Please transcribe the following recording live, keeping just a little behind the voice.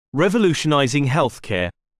Revolutionizing Healthcare,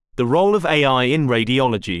 the role of AI in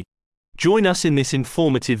radiology. Join us in this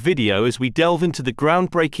informative video as we delve into the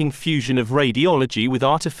groundbreaking fusion of radiology with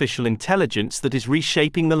artificial intelligence that is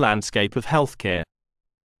reshaping the landscape of healthcare.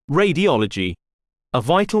 Radiology, a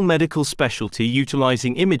vital medical specialty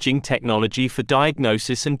utilizing imaging technology for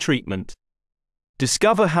diagnosis and treatment.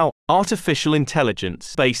 Discover how artificial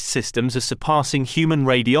intelligence-based systems are surpassing human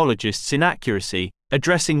radiologists in accuracy,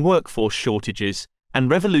 addressing workforce shortages, and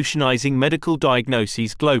revolutionizing medical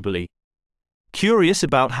diagnoses globally. Curious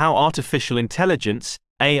about how artificial intelligence,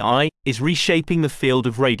 AI, is reshaping the field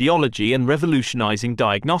of radiology and revolutionizing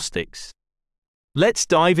diagnostics? Let's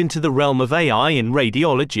dive into the realm of AI in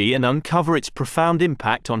radiology and uncover its profound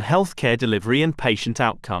impact on healthcare delivery and patient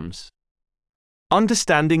outcomes.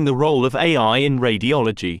 Understanding the role of AI in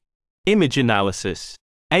radiology. Image analysis.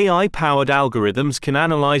 AI-powered algorithms can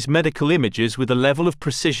analyze medical images with a level of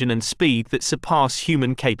precision and speed that surpass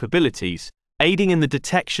human capabilities, aiding in the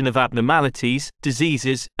detection of abnormalities,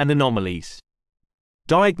 diseases, and anomalies.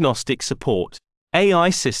 Diagnostic Support. AI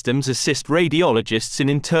systems assist radiologists in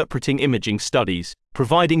interpreting imaging studies,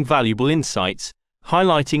 providing valuable insights,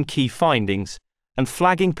 highlighting key findings, and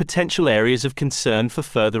flagging potential areas of concern for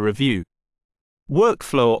further review.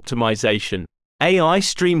 Workflow optimization. AI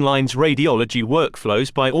streamlines radiology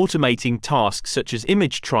workflows by automating tasks such as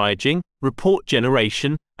image triaging, report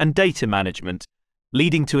generation, and data management,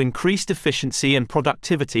 leading to increased efficiency and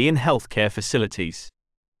productivity in healthcare facilities.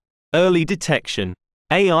 Early detection.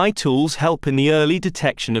 AI tools help in the early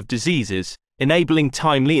detection of diseases, enabling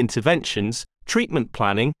timely interventions, treatment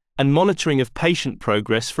planning, and monitoring of patient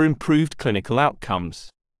progress for improved clinical outcomes.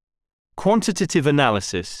 Quantitative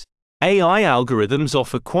analysis. AI algorithms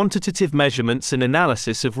offer quantitative measurements and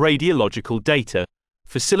analysis of radiological data,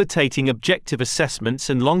 facilitating objective assessments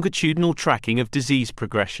and longitudinal tracking of disease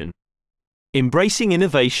progression. Embracing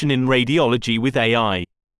innovation in radiology with AI.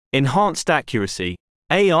 Enhanced accuracy.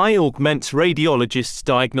 AI augments radiologists'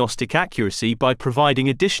 diagnostic accuracy by providing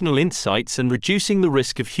additional insights and reducing the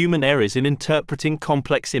risk of human errors in interpreting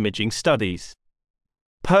complex imaging studies.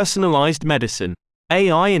 Personalized medicine.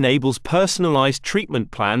 AI enables personalized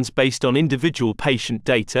treatment plans based on individual patient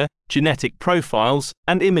data, genetic profiles,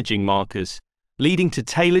 and imaging markers, leading to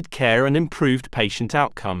tailored care and improved patient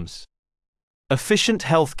outcomes. Efficient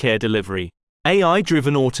healthcare delivery.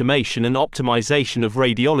 AI-driven automation and optimization of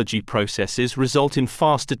radiology processes result in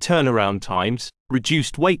faster turnaround times,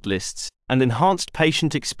 reduced wait lists, and enhanced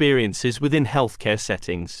patient experiences within healthcare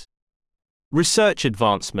settings. Research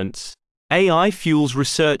advancements. AI fuels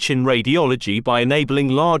research in radiology by enabling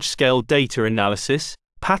large-scale data analysis,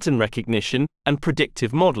 pattern recognition, and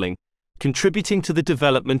predictive modeling, contributing to the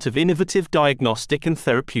development of innovative diagnostic and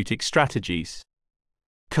therapeutic strategies.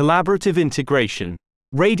 Collaborative integration.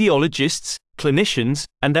 Radiologists, clinicians,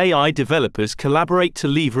 and AI developers collaborate to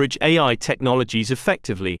leverage AI technologies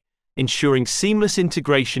effectively, ensuring seamless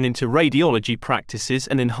integration into radiology practices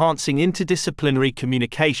and enhancing interdisciplinary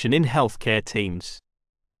communication in healthcare teams.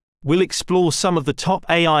 We'll explore some of the top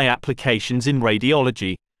AI applications in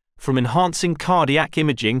radiology, from enhancing cardiac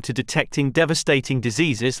imaging to detecting devastating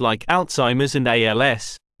diseases like Alzheimer's and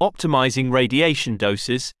ALS, optimizing radiation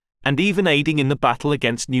doses, and even aiding in the battle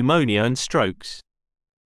against pneumonia and strokes.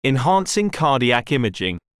 Enhancing cardiac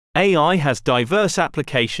imaging. AI has diverse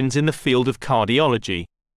applications in the field of cardiology.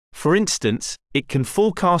 For instance, it can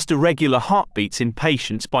forecast irregular heartbeats in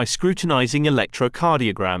patients by scrutinizing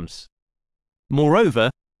electrocardiograms.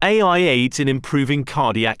 Moreover, AI aids in improving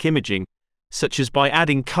cardiac imaging, such as by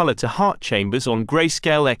adding color to heart chambers on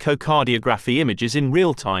grayscale echocardiography images in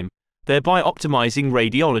real time, thereby optimizing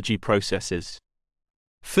radiology processes.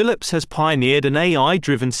 Philips has pioneered an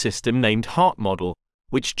AI-driven system named Heart Model,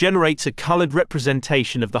 which generates a colored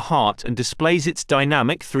representation of the heart and displays its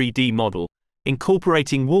dynamic 3D model,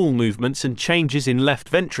 incorporating wall movements and changes in left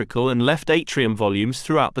ventricle and left atrium volumes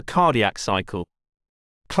throughout the cardiac cycle.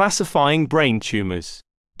 Classifying brain tumors.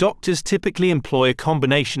 Doctors typically employ a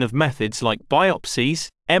combination of methods like biopsies,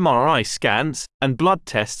 MRI scans, and blood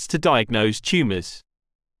tests to diagnose tumors.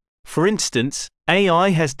 For instance, AI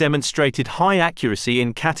has demonstrated high accuracy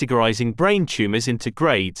in categorizing brain tumors into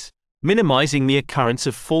grades, minimizing the occurrence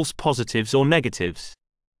of false positives or negatives.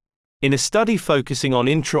 In a study focusing on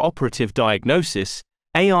intraoperative diagnosis,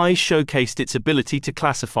 AI showcased its ability to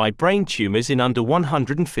classify brain tumors in under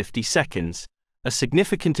 150 seconds, a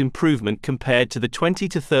significant improvement compared to the 20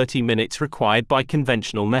 to 30 minutes required by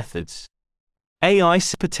conventional methods.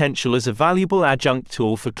 AI's potential as a valuable adjunct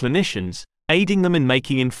tool for clinicians, aiding them in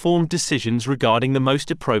making informed decisions regarding the most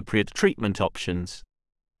appropriate treatment options.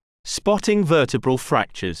 Spotting vertebral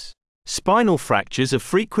fractures. Spinal fractures are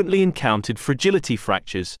frequently encountered fragility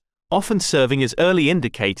fractures, often serving as early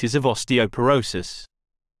indicators of osteoporosis.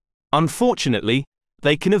 Unfortunately,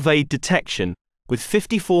 they can evade detection, with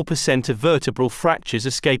 54% of vertebral fractures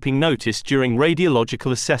escaping notice during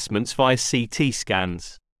radiological assessments via CT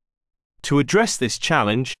scans. To address this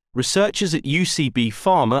challenge, researchers at UCB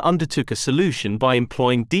Pharma undertook a solution by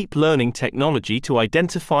employing deep learning technology to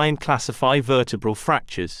identify and classify vertebral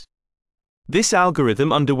fractures. This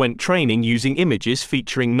algorithm underwent training using images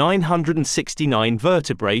featuring 969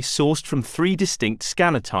 vertebrae sourced from 3 distinct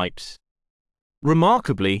scanner types.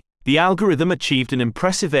 Remarkably, the algorithm achieved an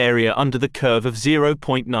impressive area under the curve of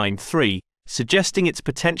 0.93, suggesting its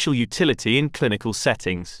potential utility in clinical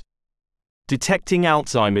settings. Detecting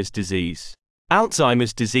Alzheimer's disease.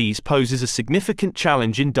 Alzheimer's disease poses a significant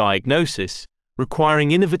challenge in diagnosis,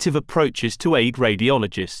 requiring innovative approaches to aid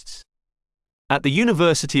radiologists. At the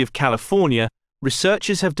University of California,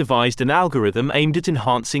 researchers have devised an algorithm aimed at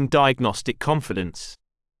enhancing diagnostic confidence.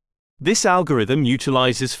 This algorithm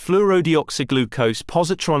utilizes fluorodeoxyglucose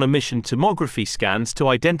positron emission tomography scans to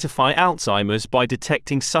identify Alzheimer's by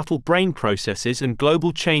detecting subtle brain processes and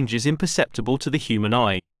global changes imperceptible to the human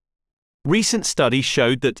eye. Recent studies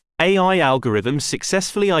showed that AI algorithms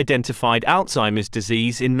successfully identified Alzheimer's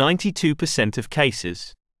disease in 92% of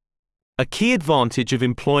cases. A key advantage of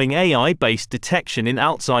employing AI-based detection in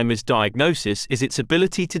Alzheimer's diagnosis is its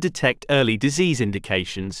ability to detect early disease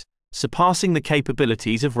indications, surpassing the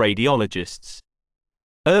capabilities of radiologists.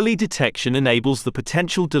 Early detection enables the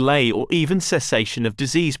potential delay or even cessation of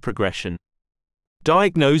disease progression.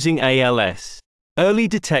 Diagnosing ALS. Early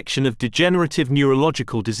detection of degenerative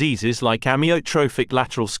neurological diseases like amyotrophic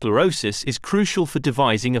lateral sclerosis is crucial for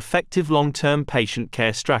devising effective long-term patient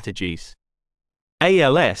care strategies.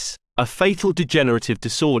 ALS, a fatal degenerative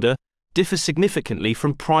disorder, differs significantly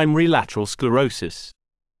from primary lateral sclerosis.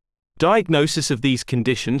 Diagnosis of these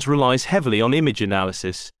conditions relies heavily on image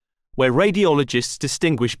analysis, where radiologists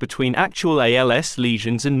distinguish between actual ALS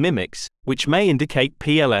lesions and mimics, which may indicate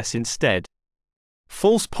PLS instead.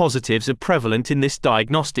 False positives are prevalent in this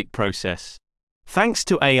diagnostic process. Thanks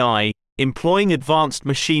to AI, employing advanced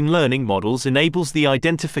machine learning models enables the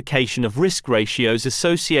identification of risk ratios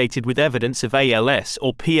associated with evidence of ALS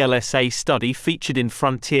or PLS. A study featured in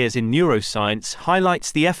Frontiers in Neuroscience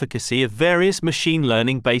highlights the efficacy of various machine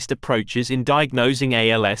learning-based approaches in diagnosing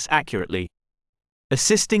ALS accurately,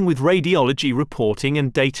 assisting with radiology reporting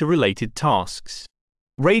and data-related tasks.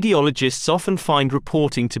 Radiologists often find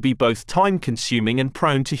reporting to be both time-consuming and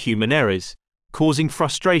prone to human errors, causing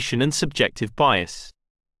frustration and subjective bias.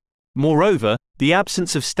 Moreover, the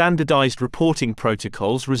absence of standardized reporting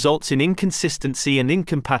protocols results in inconsistency and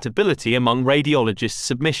incompatibility among radiologists'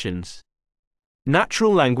 submissions.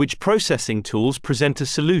 Natural language processing tools present a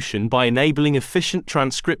solution by enabling efficient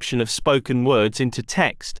transcription of spoken words into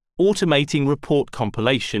text, automating report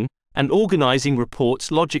compilation, and organizing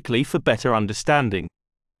reports logically for better understanding.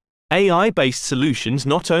 AI-based solutions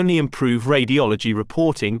not only improve radiology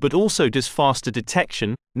reporting but also does faster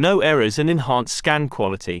detection, no errors, and enhance scan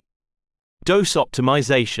quality. Dose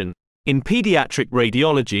optimization. In pediatric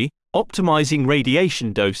radiology, optimizing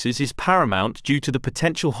radiation doses is paramount due to the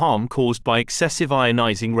potential harm caused by excessive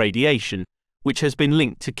ionizing radiation, which has been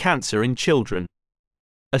linked to cancer in children.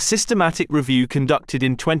 A systematic review conducted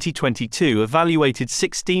in 2022 evaluated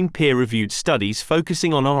 16 peer-reviewed studies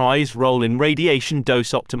focusing on AI's role in radiation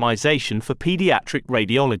dose optimization for pediatric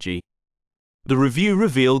radiology. The review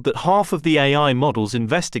revealed that half of the AI models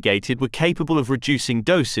investigated were capable of reducing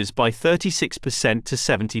doses by 36% to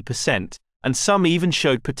 70%, and some even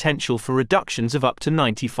showed potential for reductions of up to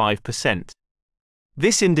 95%.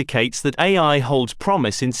 This indicates that AI holds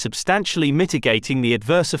promise in substantially mitigating the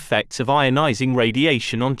adverse effects of ionizing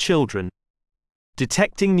radiation on children.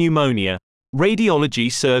 Detecting pneumonia.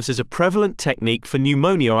 Radiology serves as a prevalent technique for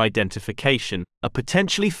pneumonia identification, a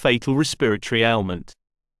potentially fatal respiratory ailment.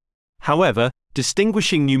 However,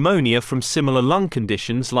 distinguishing pneumonia from similar lung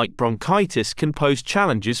conditions like bronchitis can pose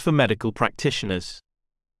challenges for medical practitioners.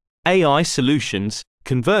 AI solutions,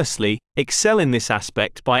 conversely, excel in this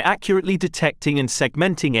aspect by accurately detecting and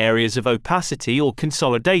segmenting areas of opacity or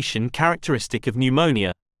consolidation characteristic of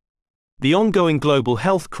pneumonia. The ongoing global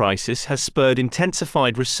health crisis has spurred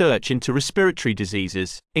intensified research into respiratory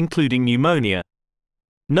diseases, including pneumonia.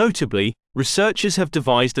 Notably, researchers have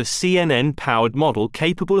devised a CNN-powered model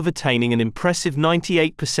capable of attaining an impressive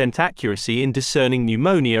 98% accuracy in discerning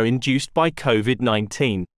pneumonia induced by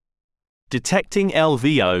COVID-19. Detecting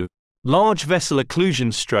LVO. Large vessel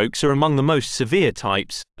occlusion strokes are among the most severe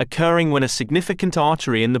types, occurring when a significant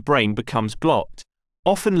artery in the brain becomes blocked,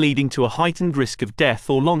 often leading to a heightened risk of death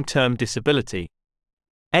or long-term disability.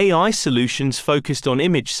 AI solutions focused on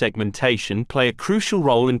image segmentation play a crucial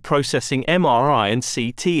role in processing MRI and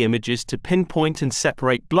CT images to pinpoint and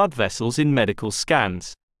separate blood vessels in medical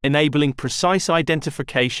scans, enabling precise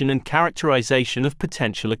identification and characterization of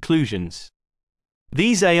potential occlusions.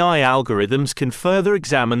 These AI algorithms can further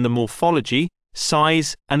examine the morphology,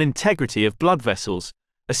 size, and integrity of blood vessels,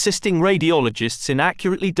 assisting radiologists in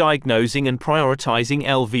accurately diagnosing and prioritizing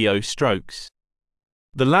LVO strokes.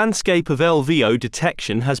 The landscape of LVO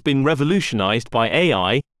detection has been revolutionized by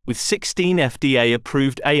AI, with 16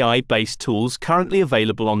 FDA-approved AI-based tools currently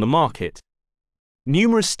available on the market.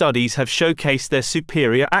 Numerous studies have showcased their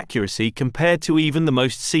superior accuracy compared to even the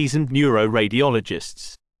most seasoned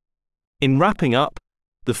neuroradiologists. In wrapping up,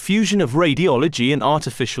 the fusion of radiology and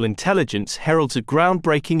artificial intelligence heralds a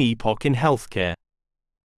groundbreaking epoch in healthcare.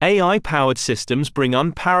 AI-powered systems bring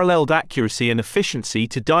unparalleled accuracy and efficiency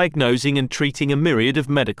to diagnosing and treating a myriad of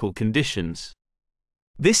medical conditions.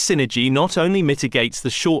 This synergy not only mitigates the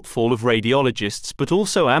shortfall of radiologists but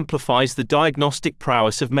also amplifies the diagnostic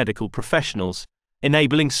prowess of medical professionals,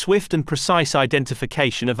 enabling swift and precise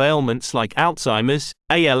identification of ailments like Alzheimer's,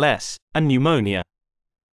 ALS, and pneumonia.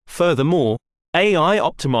 Furthermore, AI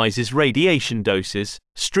optimizes radiation doses,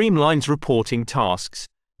 streamlines reporting tasks,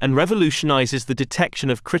 and revolutionizes the detection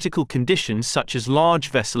of critical conditions such as large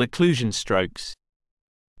vessel occlusion strokes.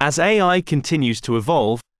 As AI continues to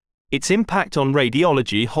evolve, its impact on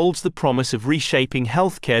radiology holds the promise of reshaping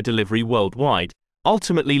healthcare delivery worldwide,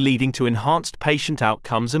 ultimately leading to enhanced patient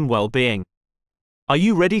outcomes and well-being. Are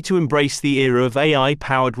you ready to embrace the era of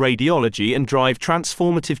AI-powered radiology and drive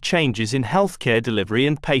transformative changes in healthcare delivery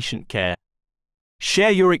and patient care?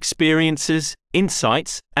 Share your experiences,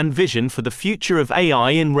 insights, and vision for the future of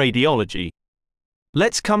AI in radiology.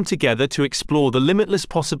 Let's come together to explore the limitless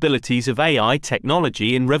possibilities of AI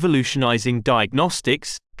technology in revolutionizing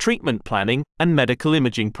diagnostics, treatment planning, and medical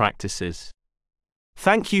imaging practices.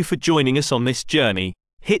 Thank you for joining us on this journey.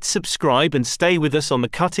 Hit subscribe and stay with us on the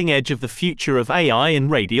cutting edge of the future of AI in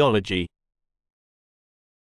radiology.